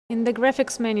In the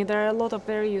graphics menu, there are a lot of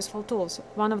very useful tools.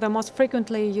 One of the most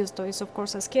frequently used is, of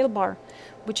course, a scale bar,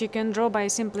 which you can draw by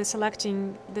simply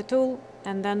selecting the tool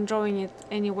and then drawing it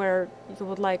anywhere you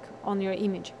would like on your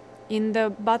image. In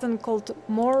the button called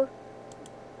More,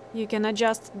 you can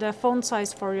adjust the font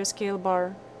size for your scale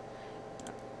bar,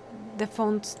 the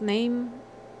font name,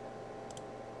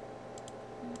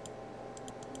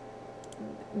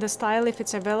 the style if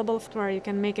it's available, where you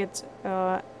can make it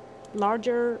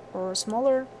larger or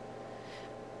smaller.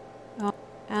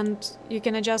 And you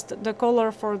can adjust the color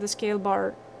for the scale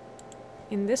bar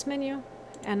in this menu,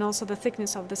 and also the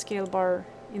thickness of the scale bar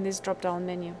in this drop-down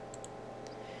menu.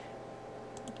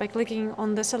 By clicking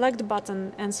on the Select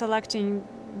button and selecting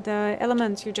the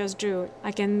element you just drew,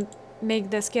 I can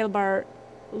make the scale bar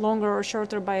longer or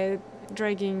shorter by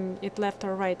dragging it left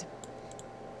or right.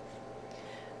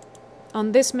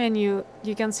 On this menu,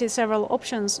 you can see several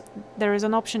options. There is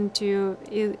an option to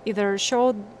either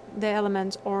show the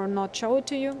element or not show it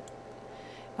to you.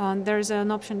 There is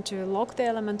an option to lock the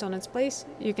element on its place.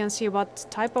 You can see what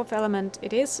type of element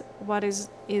it is, what is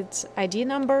its ID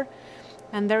number,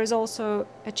 and there is also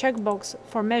a checkbox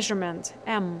for measurement,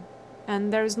 M.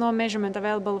 And there is no measurement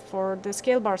available for the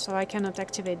scale bar, so I cannot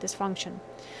activate this function.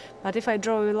 But if I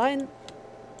draw a line,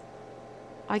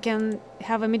 I can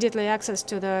have immediately access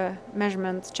to the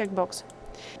measurement checkbox.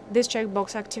 This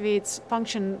checkbox activates a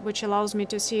function which allows me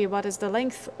to see what is the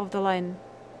length of the line.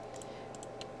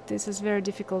 This is very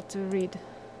difficult to read.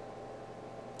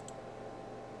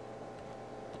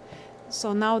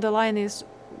 So now the line is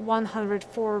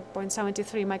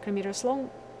 104.73 micrometers long,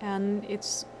 and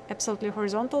it's absolutely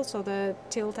horizontal, so the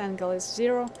tilt angle is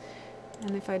 0.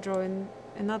 And if I draw in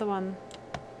another one,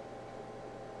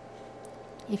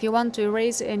 if you want to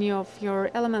erase any of your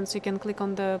elements, you can click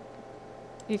on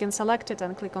you can select it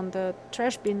and click on the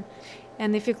trash bin,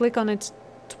 and if you click on it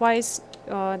twice,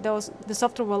 the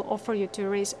software will offer you to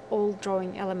erase all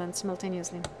drawing elements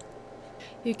simultaneously.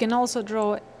 You can also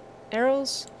draw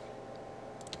arrows,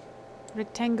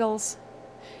 rectangles,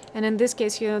 and in this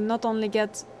case you not only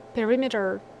get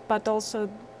perimeter but also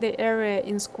the area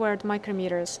in squared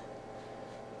micrometers.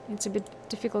 It's a bit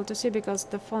difficult to see because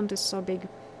the font is so big.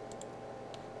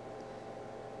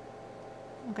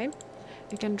 Okay,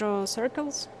 you can draw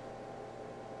circles.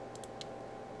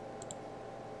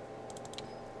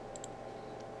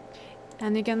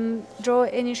 And you can draw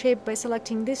any shape by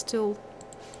selecting this tool.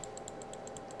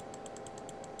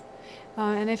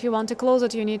 And if you want to close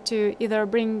it, you need to either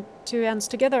bring two ends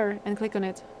together and click on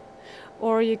it,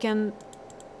 or you can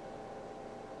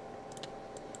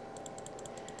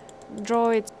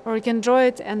draw it,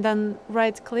 and then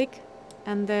right click,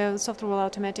 and the software will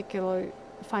automatically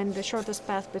find the shortest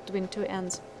path between two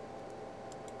ends.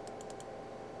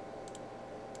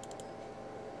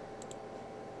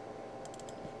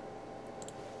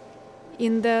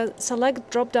 In the Select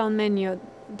drop-down menu,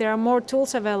 there are more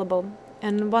tools available,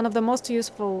 and one of the most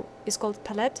useful is called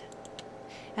Palette,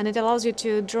 and it allows you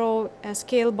to draw a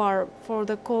scale bar for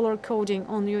the color coding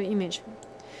on your image.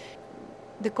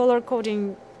 The color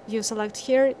coding you select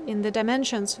here in the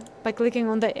dimensions by clicking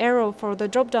on the arrow for the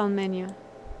drop-down menu.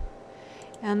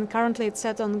 And currently it's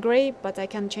set on gray, but I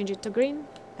can change it to green,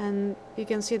 and you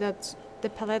can see that the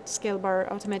palette scale bar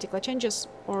automatically changes,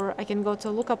 or I can go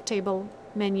to lookup table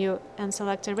menu and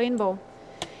select a rainbow,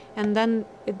 and then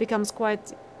it becomes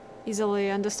quite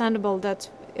easily understandable that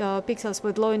pixels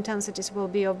with low intensities will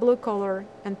be of blue color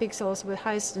and pixels with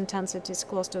highest intensities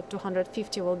close to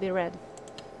 250 will be red.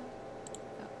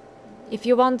 If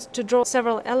you want to draw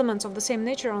several elements of the same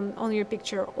nature on your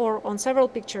picture or on several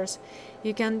pictures,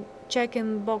 you can check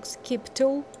in box Keep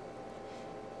Tool,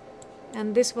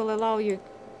 and this will allow you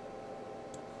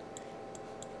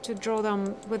to draw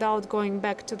them without going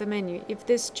back to the menu. If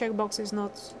this checkbox is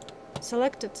not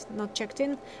selected, not checked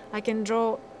in, I can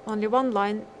draw only one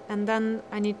line, and then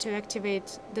I need to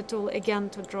activate the tool again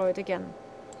to draw it again.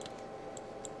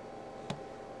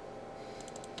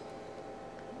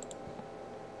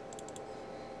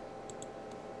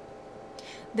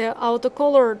 The auto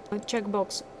color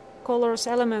checkbox colors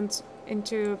elements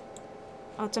into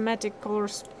automatic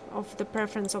colors of the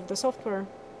preference of the software,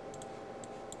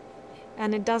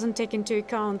 and it doesn't take into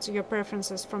account your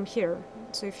preferences from here.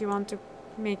 So if you want to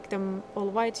make them all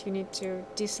white, you need to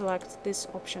deselect this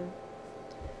option.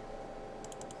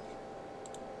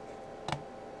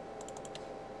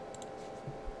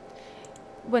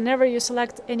 Whenever you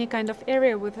select any kind of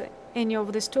area with any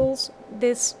of these tools,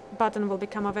 this button will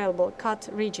become available, Cut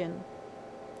Region.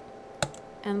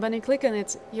 And when you click on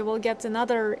it, you will get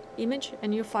another image, a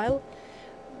new file,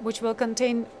 which will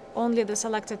contain only the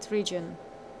selected region.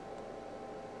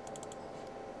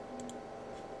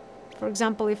 For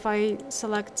example, if I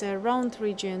select a round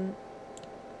region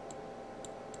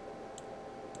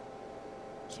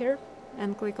here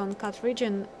and click on Cut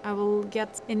Region, I will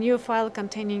get a new file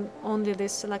containing only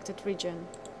this selected region.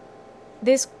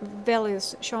 These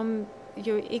values show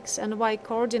you X and Y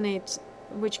coordinates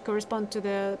which correspond to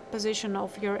the position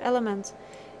of your element,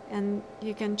 and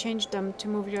you can change them to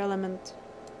move your element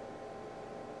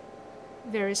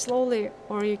very slowly,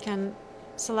 or you can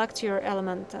select your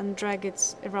element and drag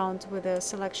it around with the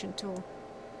selection tool.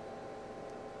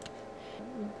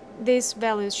 These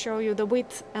values show you the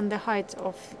width and the height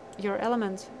of your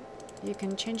element. You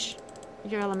can change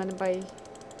your element by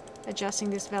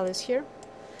adjusting these values here.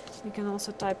 You can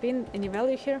also type in any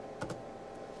value here.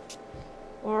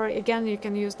 Or again, you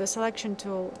can use the selection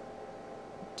tool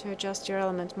to adjust your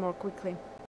element more quickly.